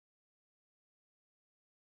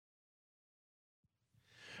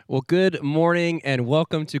Well, good morning and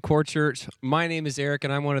welcome to Core Church. My name is Eric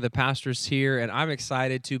and I'm one of the pastors here, and I'm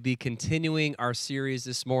excited to be continuing our series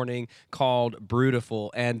this morning called Brutiful.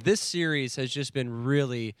 And this series has just been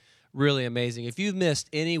really amazing. If you've missed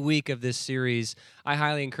any week of this series, I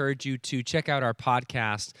highly encourage you to check out our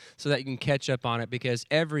podcast so that you can catch up on it, because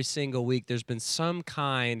every single week there's been some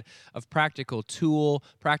kind of practical tool,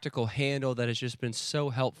 practical handle that has just been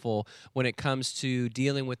so helpful when it comes to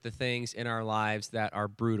dealing with the things in our lives that are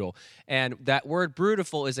brutal. And that word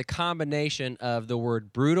brutiful is a combination of the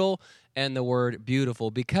word brutal and the word beautiful,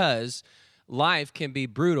 because life can be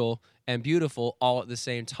brutal and beautiful all at the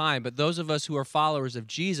same time. But those of us who are followers of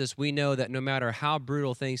Jesus, we know that no matter how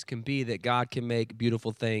brutal things can be, that God can make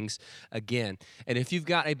beautiful things again. And if you've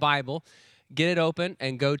got a Bible, get it open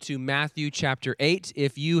and go to Matthew chapter 8.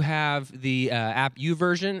 If you have the app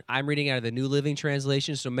YouVersion, I'm reading out of the New Living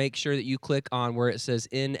Translation, so make sure that you click on where it says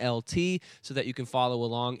NLT so that you can follow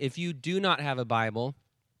along. If you do not have a Bible,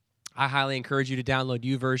 I highly encourage you to download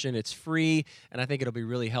YouVersion. It's free, and I think it'll be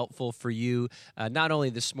really helpful for you, not only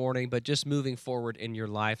this morning, but just moving forward in your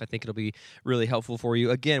life. I think it'll be really helpful for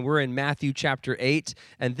you. Again, we're in Matthew chapter 8,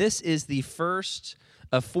 and this is the first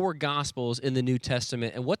of four Gospels in the New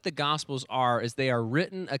Testament. And what the Gospels are is they are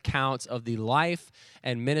written accounts of the life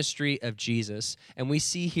and ministry of Jesus. And we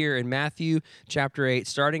see here in Matthew chapter 8,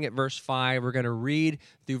 starting at verse 5, we're going to read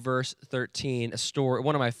through verse 13, a story,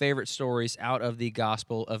 one of my favorite stories out of the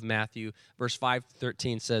Gospel of Matthew. Verse 5 to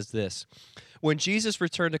 13 says this: When Jesus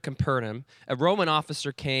returned to Capernaum, a Roman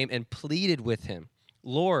officer came and pleaded with him,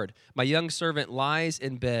 "Lord, my young servant lies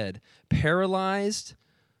in bed, paralyzed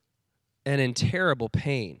and in terrible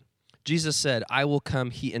pain." Jesus said, "I will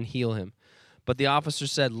come and heal him." But the officer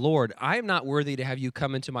said, "Lord, I am not worthy to have you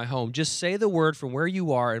come into my home. Just say the word from where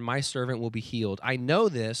you are, and my servant will be healed. I know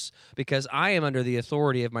this because I am under the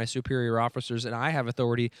authority of my superior officers, and I have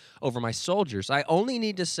authority over my soldiers. I only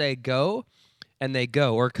need to say, 'Go,' and they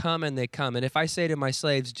go, or 'Come,' and they come. And if I say to my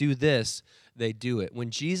slaves, 'Do this,' they do it."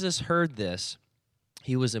 When Jesus heard this,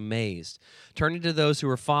 he was amazed. Turning to those who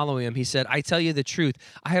were following him, he said, "I tell you the truth,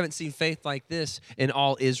 I haven't seen faith like this in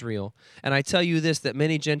all Israel. And I tell you this, that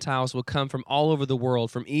many Gentiles will come from all over the world,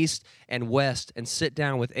 from east and west, and sit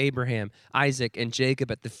down with Abraham, Isaac, and Jacob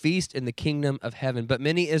at the feast in the kingdom of heaven. But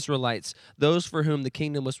many Israelites, those for whom the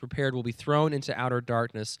kingdom was prepared, will be thrown into outer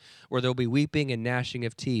darkness, where there will be weeping and gnashing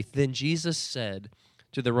of teeth." Then Jesus said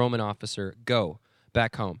to the Roman officer, "Go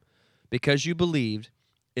back home. Because you believed,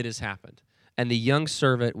 it has happened." And the young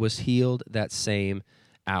servant was healed that same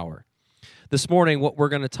hour. This morning, what we're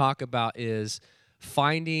going to talk about is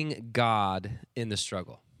finding God in the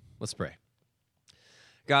struggle. Let's pray.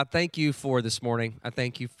 God, thank you for this morning. I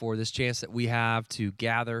thank you for this chance that we have to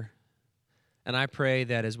gather. And I pray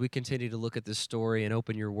that as we continue to look at this story and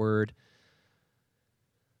open your word,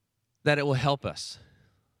 that it will help us,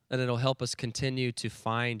 and it'll help us continue to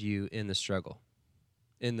find you in the struggle,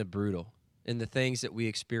 in the brutal, in the things that we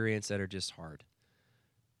experience that are just hard.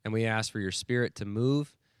 And we ask for your Spirit to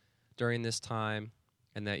move during this time,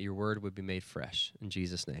 and that your word would be made fresh. In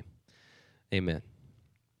Jesus' name, amen.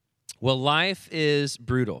 Well, life is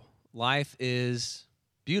brutal. Life is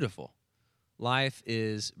beautiful. Life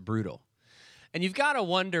is brutal. And you've got to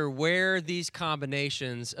wonder where these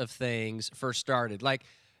combinations of things first started. Like,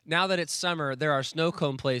 now that it's summer, there are snow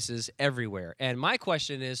cone places everywhere. And my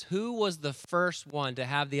question is, who was the first one to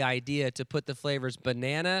have the idea to put the flavors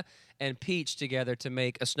banana and peach together to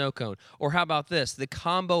make a snow cone? Or how about this, the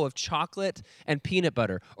combo of chocolate and peanut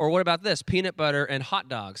butter? Or what about this, peanut butter and hot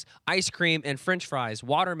dogs, ice cream and french fries,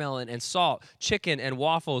 watermelon and salt, chicken and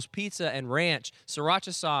waffles, pizza and ranch,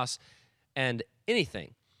 sriracha sauce, and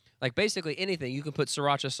anything? Like basically anything you can put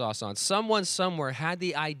sriracha sauce on. Someone somewhere had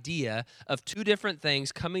the idea of two different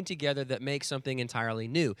things coming together that make something entirely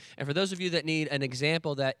new. And for those of you that need an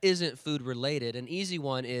example that isn't food related, an easy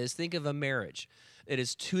one is, think of a marriage. It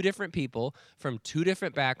is two different people from two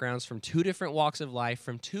different backgrounds, from two different walks of life,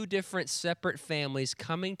 from two different separate families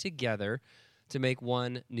coming together to make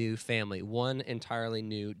one new family, one entirely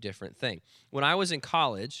new, different thing. When I was in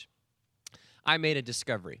college, I made a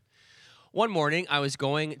discovery. One morning, I was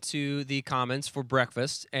going to the Commons for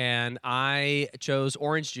breakfast, and I chose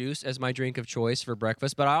orange juice as my drink of choice for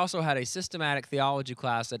breakfast, but I also had a systematic theology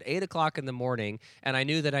class at 8 o'clock in the morning, and I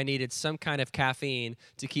knew that I needed some kind of caffeine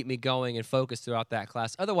to keep me going and focused throughout that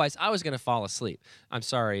class. Otherwise, I was going to fall asleep. I'm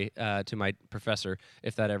sorry to my professor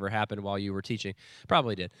if that ever happened while you were teaching.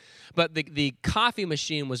 Probably did. But the coffee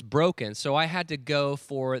machine was broken, so I had to go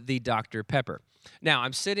for the Dr. Pepper. Now,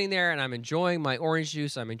 I'm sitting there and I'm enjoying my orange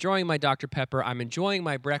juice, I'm enjoying my Dr. Pepper, I'm enjoying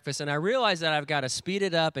my breakfast, and I realize that I've got to speed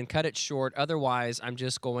it up and cut it short. Otherwise, I'm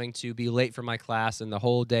just going to be late for my class and the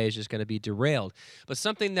whole day is just going to be derailed. But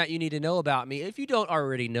something that you need to know about me, if you don't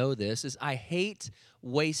already know this, is I hate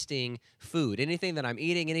wasting food. Anything that I'm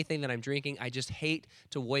eating, anything that I'm drinking, I just hate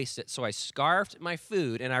to waste it. So I scarfed my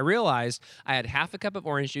food and I realized I had half a cup of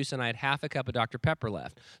orange juice and I had half a cup of Dr. Pepper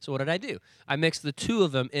left. So what did I do? I mixed the two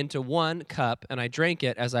of them into one cup and I drank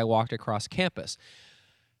it as I walked across campus.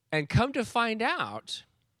 And come to find out,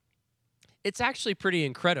 it's actually pretty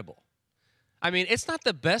incredible. I mean, it's not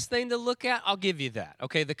the best thing to look at. I'll give you that.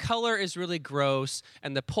 Okay, the color is really gross,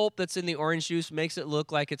 and the pulp that's in the orange juice makes it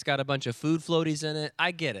look like it's got a bunch of food floaties in it.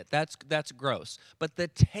 I get it. That's gross. But the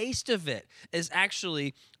taste of it is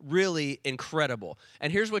actually really incredible.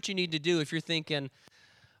 And here's what you need to do if you're thinking,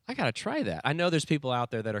 I got to try that. I know there's people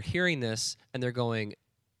out there that are hearing this, and they're going,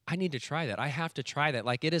 I need to try that. I have to try that.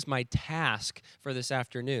 Like, it is my task for this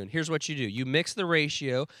afternoon. Here's what you do. You mix the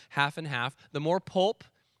ratio, half and half. The more pulp,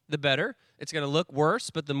 the better. It's going to look worse,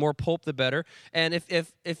 but the more pulp, the better. And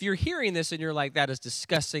if you're hearing this and you're like, that is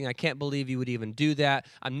disgusting, I can't believe you would even do that,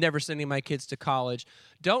 I'm never sending my kids to college,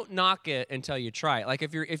 don't knock it until you try it. Like,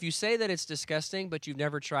 if you say that it's disgusting, but you've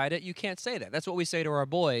never tried it, you can't say that. That's what we say to our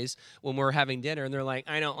boys when we're having dinner, and they're like,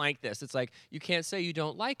 I don't like this. It's like, you can't say you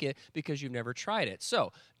don't like it because you've never tried it.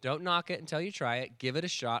 So don't knock it until you try it. Give it a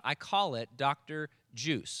shot. I call it Dr.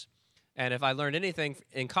 Juice. And if I learned anything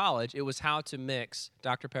in college, it was how to mix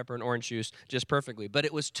Dr. Pepper and orange juice just perfectly. But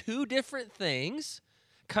it was two different things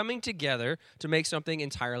coming together to make something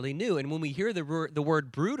entirely new. And when we hear the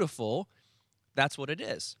word brutiful, that's what it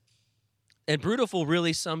is. And brutiful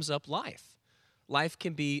really sums up life. Life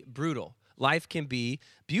can be brutal. Life can be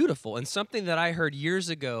beautiful. And something that I heard years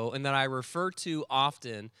ago and that I refer to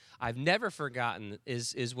often, I've never forgotten,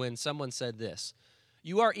 is when someone said this: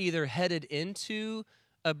 you are either headed into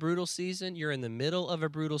a brutal season, you're in the middle of a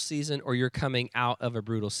brutal season, or you're coming out of a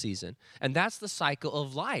brutal season. And that's the cycle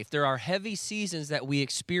of life. There are heavy seasons that we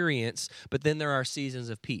experience, but then there are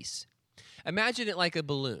seasons of peace. Imagine it like a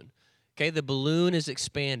balloon. Okay, the balloon is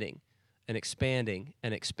expanding and expanding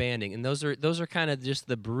and expanding. And those are kind of just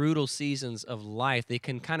the brutal seasons of life. They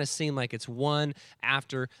can kind of seem like it's one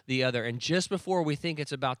after the other. And just before we think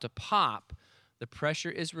it's about to pop, the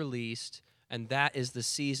pressure is released, and that is the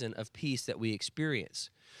season of peace that we experience.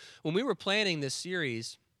 When we were planning this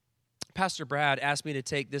series, Pastor Brad asked me to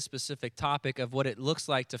take this specific topic of what it looks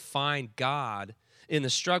like to find God in the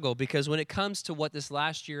struggle, because when it comes to what this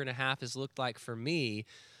last year and a half has looked like for me,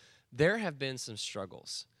 there have been some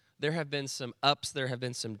struggles. There have been some ups, there have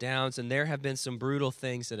been some downs, and there have been some brutal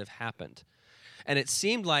things that have happened. And it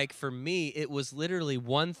seemed like for me, it was literally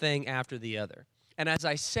one thing after the other. And as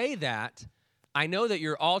I say that, I know that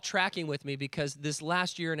you're all tracking with me, because this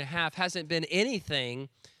last year and a half hasn't been anything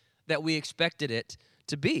that we expected it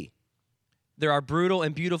to be. There are brutal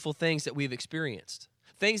and beautiful things that we've experienced.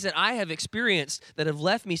 Things that I have experienced that have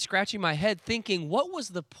left me scratching my head thinking, what was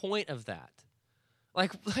the point of that?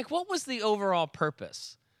 Like what was the overall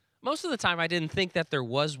purpose? Most of the time I didn't think that there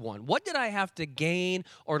was one. What did I have to gain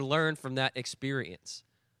or learn from that experience?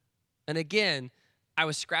 And again, I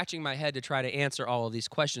was scratching my head to try to answer all of these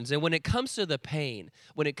questions. And when it comes to the pain,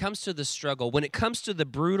 when it comes to the struggle, when it comes to the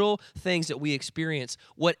brutal things that we experience,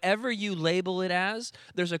 whatever you label it as,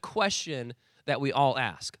 there's a question that we all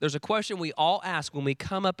ask. There's a question we all ask when we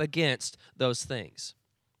come up against those things.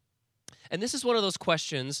 And this is one of those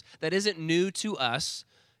questions that isn't new to us,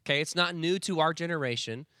 okay? It's not new to our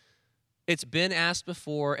generation. It's been asked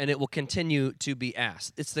before, and it will continue to be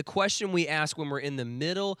asked. It's the question we ask when we're in the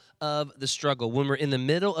middle of the struggle, when we're in the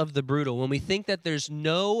middle of the brutal, when we think that there's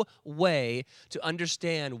no way to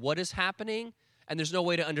understand what is happening, and there's no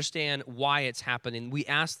way to understand why it's happening. We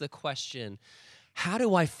ask the question, how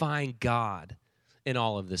do I find God in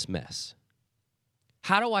all of this mess?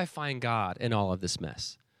 How do I find God in all of this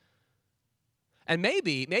mess? And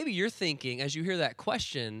maybe you're thinking, as you hear that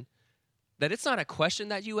question, that it's not a question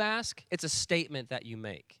that you ask, it's a statement that you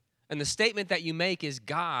make. And the statement that you make is,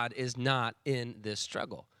 God is not in this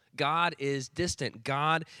struggle. God is distant.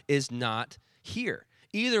 God is not here.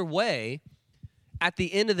 Either way, at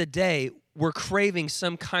the end of the day, we're craving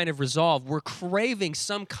some kind of resolve. We're craving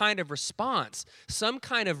some kind of response, some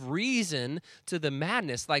kind of reason to the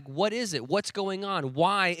madness. Like, what is it? What's going on?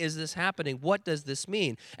 Why is this happening? What does this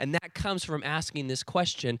mean? And that comes from asking this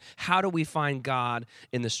question: how do we find God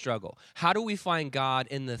in the struggle? How do we find God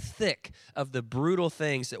in the thick of the brutal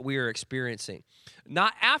things that we are experiencing?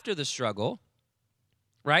 Not after the struggle,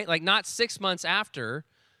 right? Like, not 6 months after,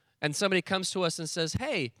 and somebody comes to us and says,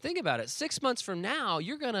 hey, think about it. 6 months from now,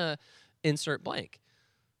 you're going to insert blank.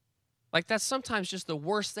 Like that's sometimes just the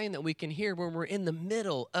worst thing that we can hear when we're in the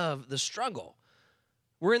middle of the struggle.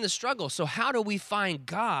 We're in the struggle. So how do we find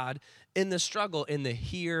God in the struggle, in the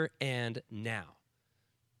here and now?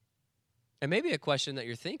 And maybe a question that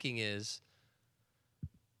you're thinking is,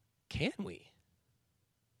 can we?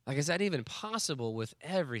 Like, is that even possible with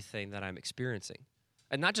everything that I'm experiencing?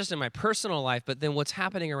 And not just in my personal life, but then what's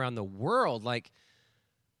happening around the world. Like,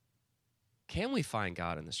 can we find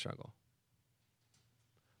God in the struggle?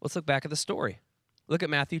 Let's look back at the story. Look at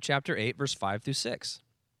Matthew chapter 8, verse 5 through 6.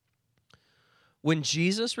 When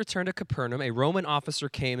Jesus returned to Capernaum, a Roman officer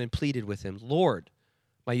came and pleaded with him, "Lord,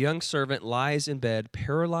 my young servant lies in bed,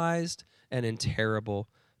 paralyzed and in terrible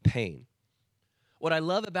pain." What I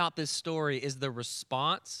love about this story is the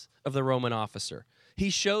response of the Roman officer. He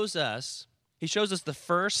shows us the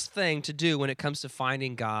first thing to do when it comes to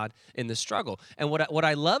finding God in the struggle. And what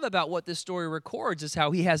I love about what this story records is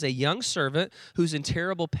how he has a young servant who's in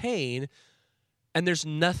terrible pain, and there's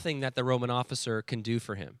nothing that the Roman officer can do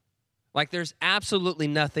for him. Like, there's absolutely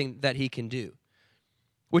nothing that he can do,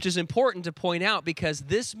 which is important to point out because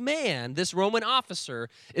this man, this Roman officer,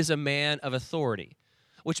 is a man of authority,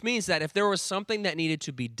 which means that if there was something that needed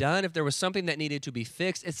to be done, if there was something that needed to be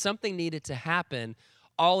fixed, if something needed to happen,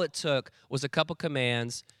 all it took was a couple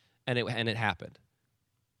commands, and it happened.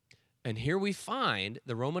 And here we find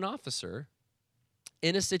the Roman officer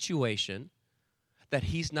in a situation that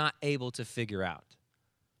he's not able to figure out,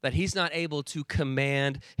 that he's not able to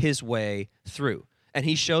command his way through. And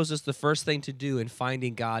he shows us the first thing to do in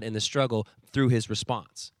finding God in the struggle through his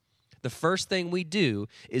response. The first thing we do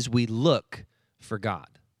is we look for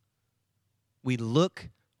God. We look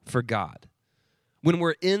for God. When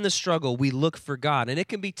we're in the struggle, we look for God. And it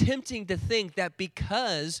can be tempting to think that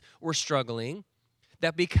because we're struggling,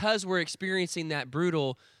 that because we're experiencing that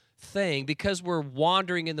brutal thing, because we're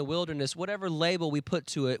wandering in the wilderness, whatever label we put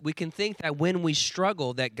to it, we can think that when we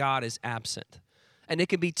struggle, that God is absent. And it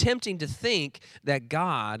can be tempting to think that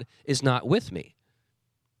God is not with me.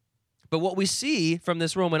 But what we see from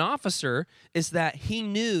this Roman officer is that he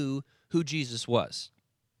knew who Jesus was.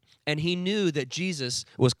 And he knew that Jesus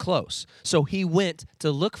was close. So he went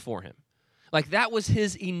to look for him. Like, that was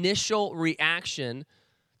his initial reaction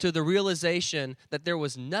to the realization that there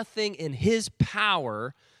was nothing in his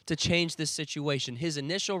power to change this situation. His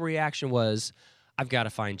initial reaction was, I've got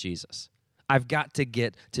to find Jesus. I've got to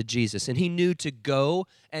get to Jesus. And he knew to go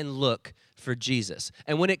and look for Jesus.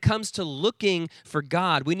 And when it comes to looking for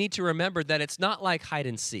God, we need to remember that it's not like hide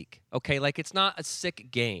and seek, okay? Like, it's not a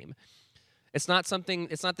sick game. It's not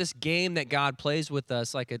this game that God plays with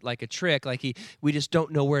us like a trick, like we just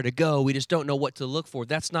don't know where to go, we just don't know what to look for.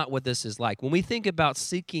 That's not what this is like. When we think about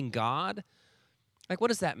seeking God, like, what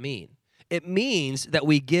does that mean? It means that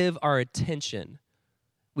we give our attention,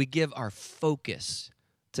 we give our focus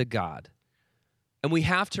to God. And we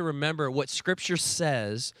have to remember what Scripture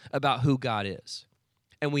says about who God is.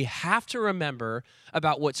 And we have to remember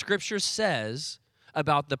about what Scripture says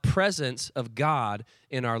about the presence of God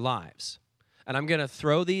in our lives. And I'm going to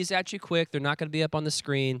throw these at you quick. They're not going to be up on the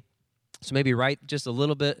screen. So maybe write just a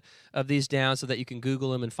little bit of these down so that you can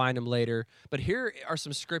Google them and find them later. But here are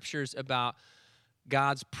some scriptures about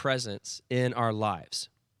God's presence in our lives.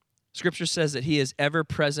 Scripture says that he is ever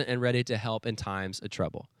present and ready to help in times of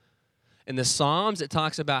trouble. In the Psalms, it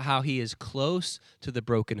talks about how he is close to the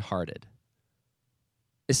brokenhearted.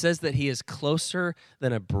 It says that he is closer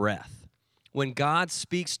than a breath. When God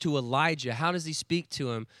speaks to Elijah, how does he speak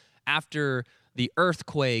to him? After the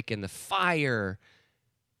earthquake and the fire,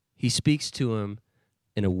 he speaks to him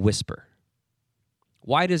in a whisper.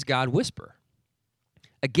 Why does God whisper?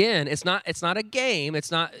 Again, it's not a game.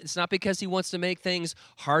 It's not because he wants to make things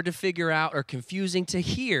hard to figure out or confusing to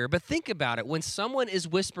hear. But think about it. When someone is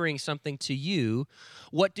whispering something to you,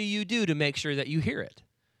 what do you do to make sure that you hear it?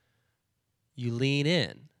 You lean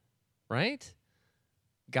in, right?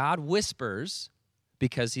 God whispers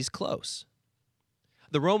because he's close.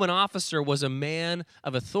 The Roman officer was a man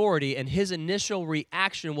of authority, and his initial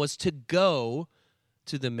reaction was to go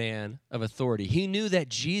to the man of authority. He knew that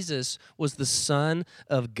Jesus was the Son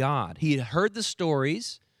of God. He had heard the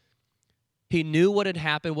stories. He knew what had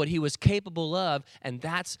happened, what he was capable of, and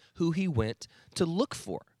that's who he went to look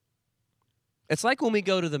for. It's like when we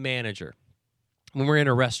go to the manager, when we're in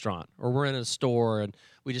a restaurant or we're in a store and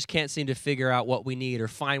we just can't seem to figure out what we need or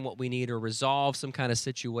find what we need or resolve some kind of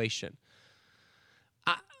situation.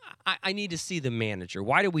 I need to see the manager.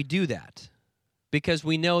 Why do we do that? Because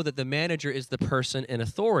we know that the manager is the person in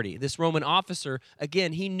authority. This Roman officer,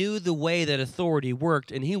 again, he knew the way that authority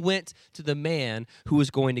worked, and he went to the man who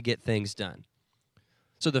was going to get things done.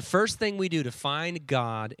 So the first thing we do to find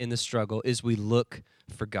God in the struggle is we look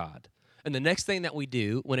for God. And the next thing that we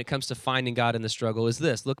do when it comes to finding God in the struggle is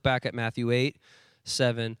this. Look back at Matthew 8,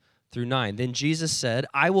 7 through 9. Then Jesus said,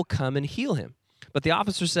 I will come and heal him. But the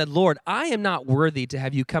officer said, Lord, I am not worthy to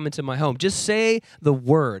have you come into my home. Just say the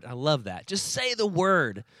word. I love that. Just say the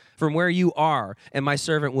word from where you are, and my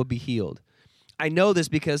servant will be healed. I know this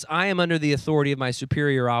because I am under the authority of my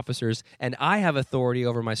superior officers, and I have authority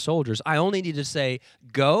over my soldiers. I only need to say,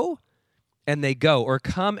 go, and they go, or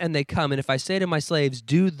come, and they come. And if I say to my slaves,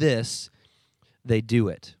 do this, they do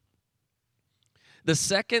it. The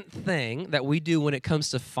second thing that we do when it comes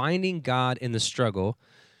to finding God in the struggle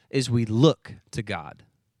is we look to God.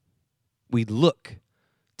 We look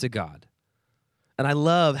to God. And I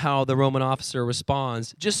love how the Roman officer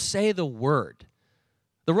responds, just say the word.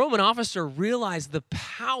 The Roman officer realized the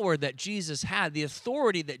power that Jesus had, the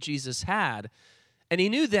authority that Jesus had. And he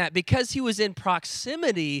knew that because he was in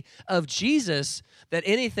proximity of Jesus, that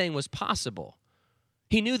anything was possible.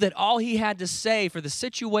 He knew that all he had to say for the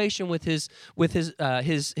situation with his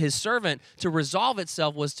servant to resolve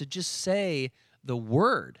itself was to just say the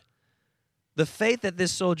word. The faith that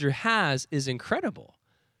this soldier has is incredible.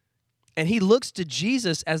 And he looks to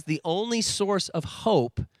Jesus as the only source of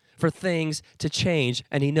hope for things to change,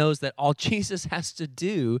 and he knows that all Jesus has to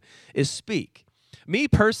do is speak. Me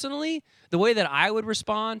personally, the way that I would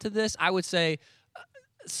respond to this, I would say,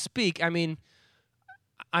 speak. I mean,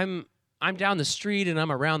 I'm down the street and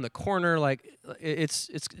I'm around the corner. Like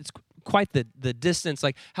it's quite the distance.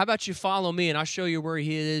 Like, how about you follow me and I'll show you where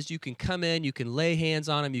he is. You can come in, you can lay hands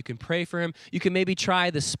on him, you can pray for him. You can maybe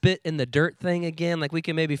try the spit in the dirt thing again. Like, we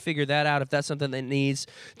can maybe figure that out if that's something that needs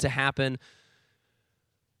to happen.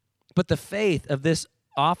 But the faith of this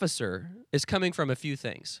officer is coming from a few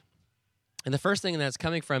things. And the first thing that's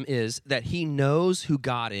coming from is that he knows who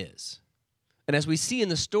God is. And as we see in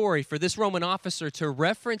the story, for this Roman officer to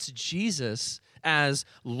reference Jesus as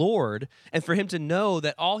Lord and for him to know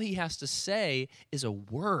that all he has to say is a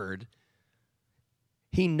word,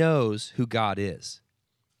 he knows who God is.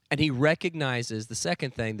 And he recognizes, the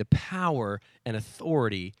second thing, the power and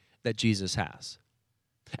authority that Jesus has.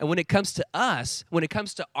 And when it comes to us, when it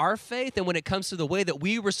comes to our faith, and when it comes to the way that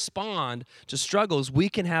we respond to struggles, we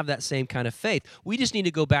can have that same kind of faith. We just need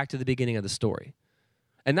to go back to the beginning of the story.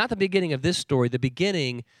 And not the beginning of this story, the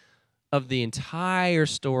beginning of the entire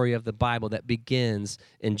story of the Bible that begins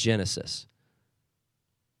in Genesis.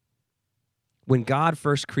 When God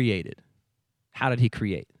first created, how did he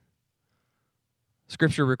create?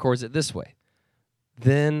 Scripture records it this way.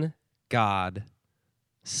 Then God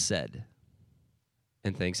said,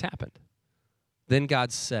 and things happened. Then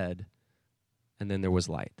God said, and then there was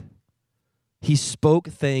light. He spoke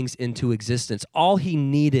things into existence. All he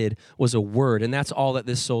needed was a word, and that's all that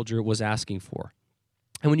this soldier was asking for.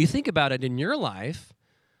 And when you think about it in your life,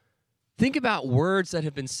 think about words that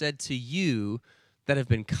have been said to you that have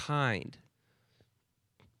been kind,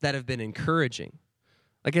 that have been encouraging.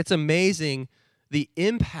 Like, it's amazing the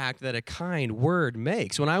impact that a kind word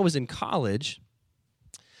makes. When I was in college,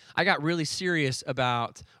 I got really serious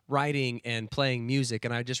about writing and playing music,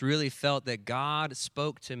 and I just really felt that God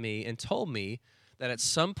spoke to me and told me that at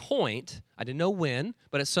some point, I didn't know when,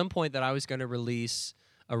 but at some point that I was going to release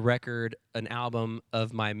a record, an album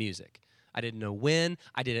of my music. I didn't know when,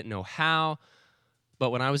 I didn't know how, but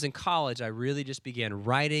when I was in college, I really just began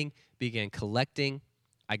writing, began collecting.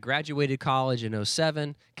 I graduated college in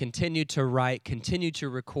 2007, continued to write, continued to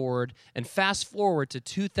record, and fast forward to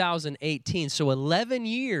 2018. So 11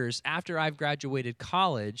 years after I've graduated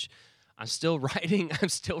college, I'm still writing, I'm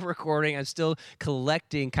still recording, I'm still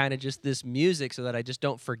collecting kind of just this music so that I just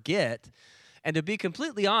don't forget. And to be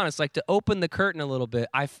completely honest, like, to open the curtain a little bit,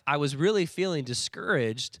 I was really feeling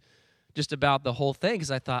discouraged just about the whole thing,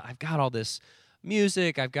 because I thought, I've got all this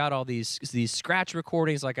music, I've got all these scratch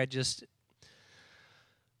recordings, like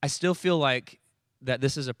I still feel like that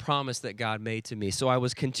this is a promise that God made to me. So I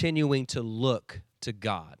was continuing to look to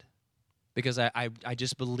God because I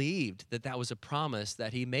just believed that that was a promise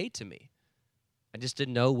that he made to me. I just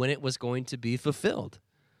didn't know when it was going to be fulfilled.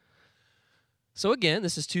 So again,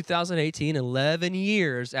 this is 2018, 11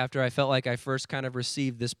 years after I felt like I first kind of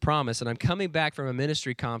received this promise. And I'm coming back from a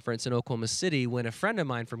ministry conference in Oklahoma City when a friend of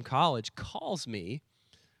mine from college calls me.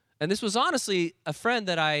 And this was honestly a friend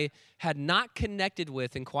that I had not connected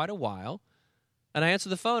with in quite a while. And I answer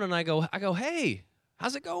the phone and I go, hey,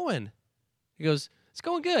 how's it going? He goes, it's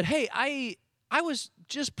going good. Hey, I was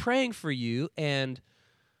just praying for you, and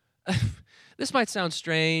this might sound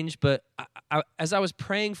strange, but as I was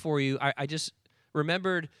praying for you, I just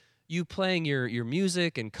remembered you playing your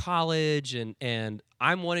music in college, and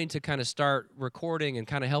I'm wanting to kind of start recording and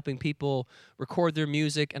kind of helping people record their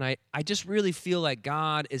music, and I just really feel like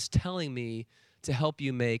God is telling me to help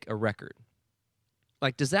you make a record.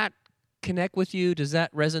 Like, does that connect with you? Does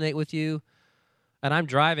that resonate with you? And I'm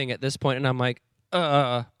driving at this point, and I'm like,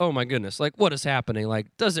 oh my goodness, like, what is happening? Like,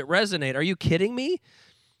 does it resonate? Are you kidding me?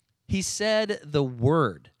 He said the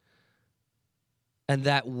word. And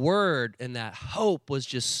that word and that hope was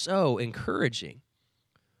just so encouraging.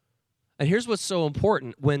 And here's what's so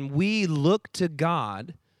important. When we look to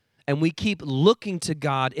God and we keep looking to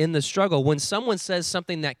God in the struggle, when someone says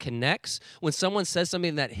something that connects, when someone says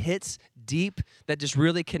something that hits deep, that just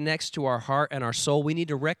really connects to our heart and our soul, we need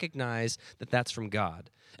to recognize that that's from God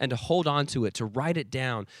and to hold on to it, to write it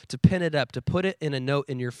down, to pin it up, to put it in a note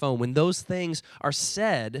in your phone. When those things are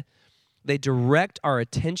said, they direct our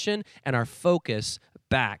attention and our focus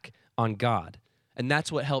back on God. And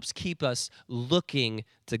that's what helps keep us looking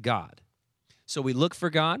to God. So we look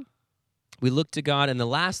for God, we look to God, and the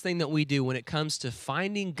last thing that we do when it comes to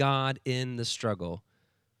finding God in the struggle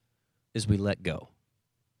is we let go.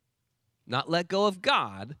 Not let go of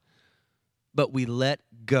God, but we let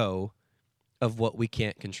go of what we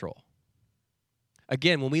can't control.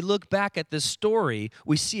 Again, when we look back at this story,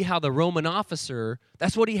 we see how the Roman officer,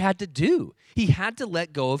 that's what he had to do. He had to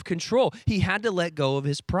let go of control. He had to let go of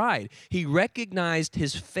his pride. He recognized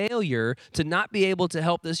his failure to not be able to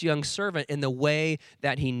help this young servant in the way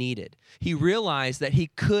that he needed. He realized that he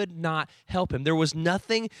could not help him. There was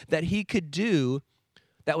nothing that he could do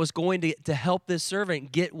that was going to help this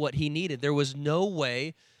servant get what he needed. There was no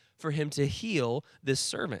way for him to heal this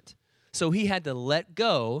servant. So he had to let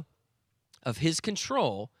go of his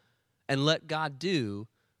control and let God do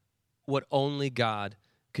what only God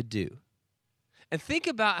could do. And think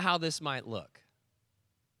about how this might look.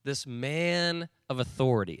 This man of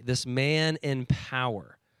authority, this man in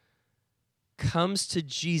power, comes to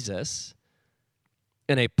Jesus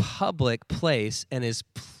in a public place and is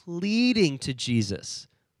pleading to Jesus,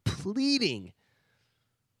 pleading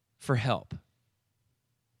for help.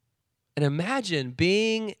 And imagine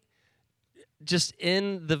being just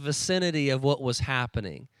in the vicinity of what was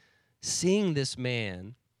happening, seeing this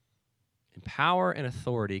man in power and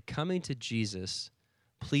authority coming to Jesus,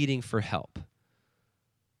 pleading for help.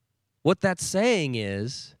 What that's saying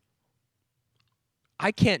is,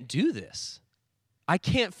 I can't do this. I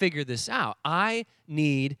can't figure this out. I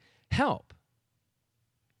need help.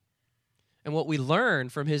 And what we learn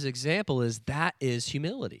from his example is that is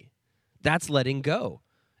humility. That's letting go.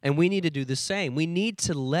 And we need to do the same. We need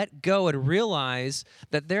to let go and realize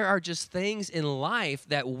that there are just things in life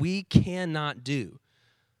that we cannot do,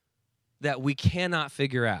 that we cannot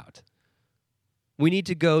figure out. We need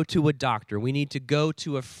to go to a doctor. We need to go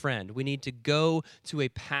to a friend. We need to go to a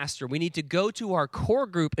pastor. We need to go to our core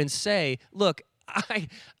group and say, look,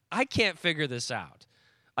 I can't figure this out.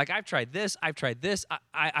 Like, I've tried this.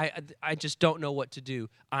 I just don't know what to do.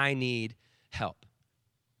 I need help.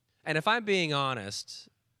 And if I'm being honest,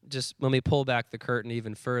 just let me pull back the curtain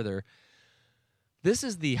even further. This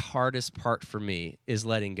is the hardest part for me, is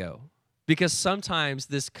letting go. Because sometimes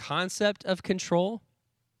this concept of control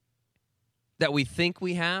that we think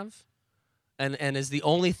we have and is the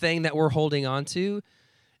only thing that we're holding on to,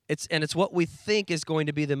 it's what we think is going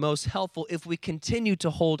to be the most helpful if we continue to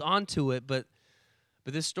hold on to it, but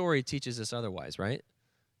this story teaches us otherwise, right?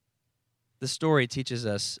 The story teaches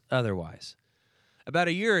us otherwise. About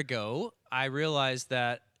a year ago, I realized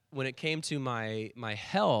that when it came to my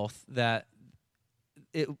health, that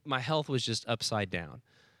my health was just upside down.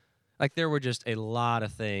 Like, there were just a lot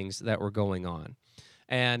of things that were going on.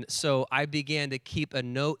 And so I began to keep a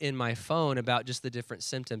note in my phone about just the different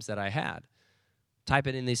symptoms that I had. Type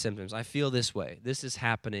it in these symptoms. I feel this way. This is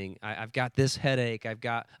happening. I've got this headache.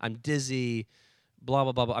 I'm dizzy, blah,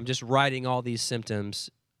 blah, blah, blah. I'm just writing all these symptoms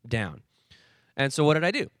down. And so what did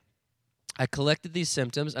I do? I collected these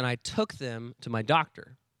symptoms and I took them to my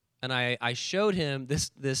doctor. And I showed him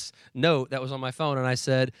this note that was on my phone, and I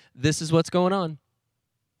said, this is what's going on.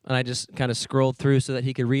 And I just kind of scrolled through so that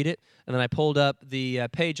he could read it. And then I pulled up the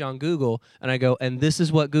page on Google, and I go, and this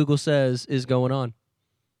is what Google says is going on.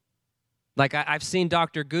 Like, I've seen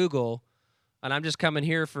Dr. Google, and I'm just coming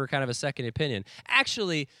here for kind of a second opinion.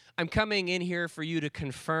 Actually, I'm coming in here for you to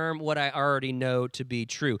confirm what I already know to be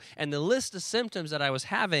true. And the list of symptoms that I was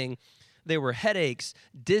having, they were headaches,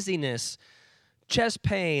 dizziness, chest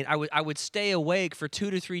pain. I would stay awake for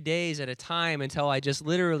 2 to 3 days at a time until I just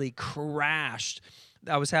literally crashed.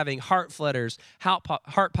 I was having heart flutters,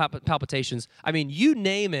 heart palpitations. I mean, you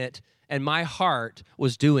name it, and my heart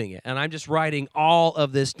was doing it. And I'm just writing all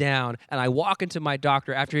of this down, and I walk into my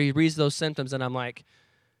doctor after he reads those symptoms, and I'm like,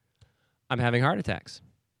 I'm having heart attacks.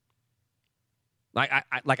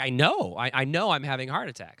 I know I'm having heart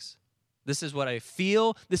attacks. This is what I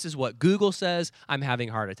feel. This is what Google says. I'm having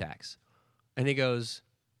heart attacks. And he goes,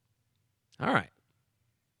 all right,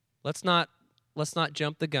 let's not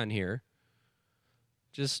jump the gun here.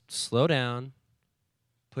 Just slow down.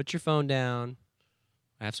 Put your phone down.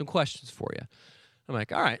 I have some questions for you. I'm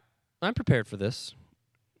like, all right, I'm prepared for this.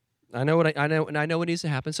 I know what needs to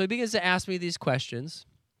happen. So he begins to ask me these questions,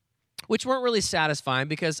 which weren't really satisfying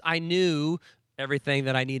because I knew everything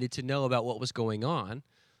that I needed to know about what was going on.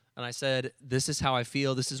 And I said, this is how I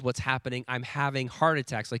feel. This is what's happening. I'm having heart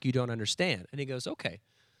attacks like you don't understand. And he goes, okay,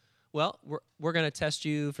 well, we're going to test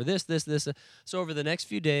you for this. So over the next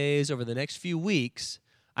few days, over the next few weeks,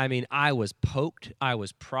 I mean, I was poked, I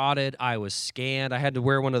was prodded, I was scanned. I had to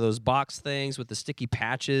wear one of those box things with the sticky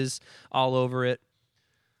patches all over it.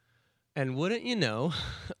 And wouldn't you know,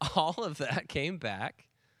 all of that came back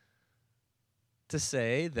to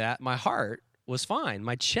say that my heart was fine.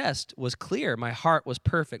 My chest was clear. My heart was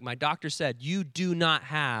perfect. My doctor said, you do not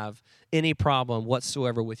have any problem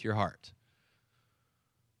whatsoever with your heart.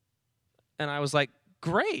 And I was like,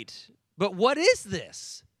 great, but what is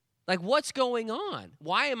this? Like, what's going on?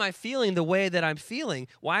 Why am I feeling the way that I'm feeling?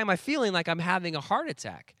 Why am I feeling like I'm having a heart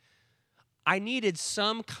attack? I needed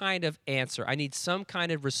some kind of answer. I need some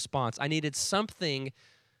kind of response. I needed something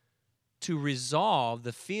to resolve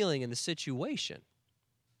the feeling and the situation.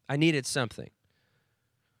 I needed something.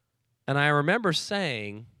 And I remember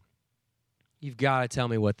saying, you've got to tell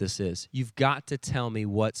me what this is. You've got to tell me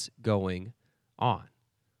what's going on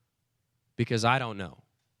because I don't know.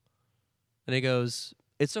 And he goes,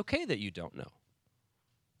 it's okay that you don't know.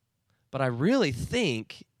 But I really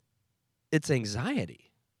think it's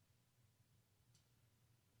anxiety.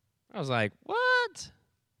 I was like, what?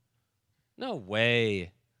 No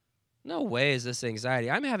way. No way is this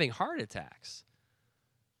anxiety. I'm having heart attacks.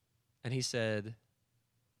 And he said,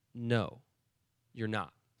 no, you're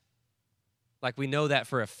not. Like, we know that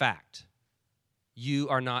for a fact. You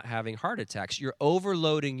are not having heart attacks. You're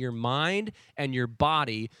overloading your mind and your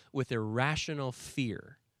body with irrational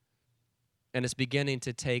fear. And it's beginning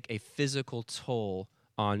to take a physical toll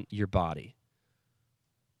on your body.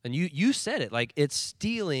 And you said it, like it's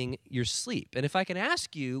stealing your sleep. And if I can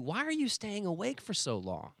ask you, why are you staying awake for so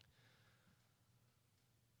long?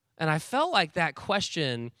 And I felt like that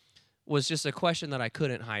question was just a question that I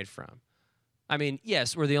couldn't hide from. I mean,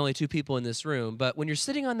 yes, we're the only two people in this room, but when you're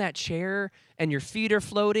sitting on that chair and your feet are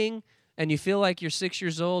floating and you feel like you're 6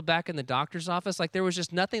 years old back in the doctor's office, like there was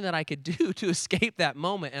just nothing that I could do to escape that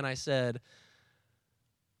moment. And I said,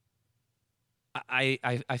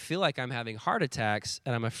 I feel like I'm having heart attacks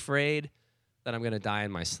and I'm afraid that I'm going to die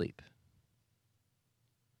in my sleep.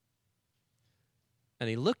 And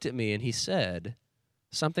he looked at me and he said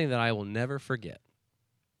something that I will never forget.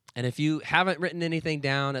 And if you haven't written anything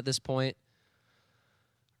down at this point,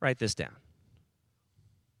 write this down.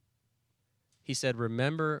 He said,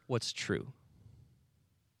 remember what's true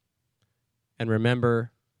and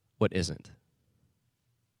remember what isn't.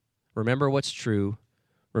 Remember what's true,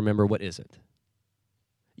 remember what isn't.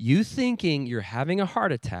 You thinking you're having a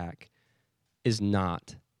heart attack is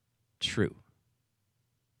not true.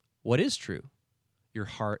 What is true? Your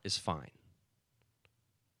heart is fine.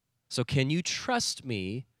 So can you trust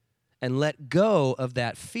me and let go of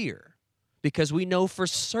that fear? Because we know for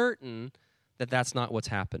certain that that's not what's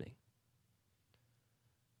happening.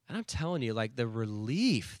 And I'm telling you, like the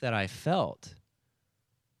relief that I felt.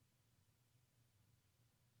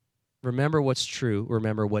 Remember what's true,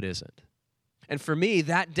 remember what isn't. And for me,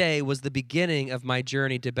 that day was the beginning of my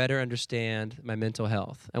journey to better understand my mental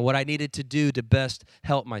health and what I needed to do to best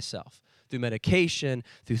help myself through medication,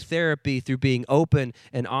 through therapy, through being open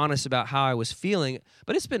and honest about how I was feeling.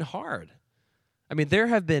 But it's been hard. I mean, there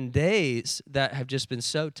have been days that have just been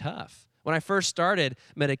so tough. When I first started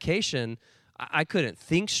medication, I couldn't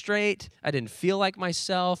think straight. I didn't feel like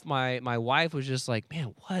myself. My wife was just like,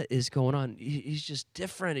 man, what is going on? He's just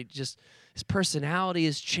different. His personality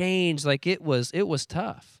has changed. Like it was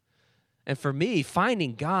tough. And for me,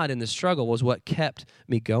 finding God in the struggle was what kept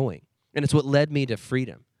me going. And it's what led me to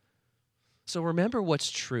freedom. So remember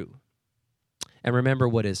what's true and remember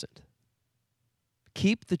what isn't.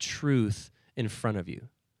 Keep the truth in front of you.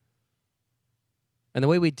 And the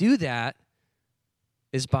way we do that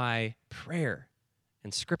is by prayer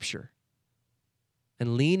and scripture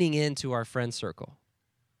and leaning into our friend circle.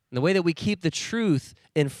 And the way that we keep the truth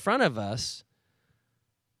in front of us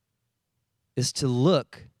is to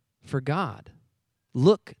look for God,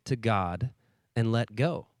 Look to God and let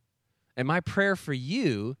go. And my prayer for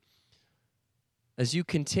you, as you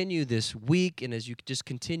continue this week and as you just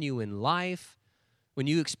continue in life, when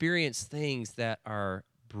you experience things that are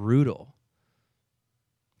brutal,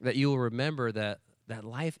 that you will remember that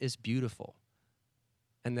life is beautiful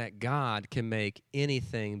and that God can make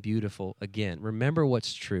anything beautiful again. Remember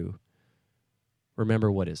what's true.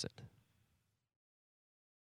 Remember what isn't.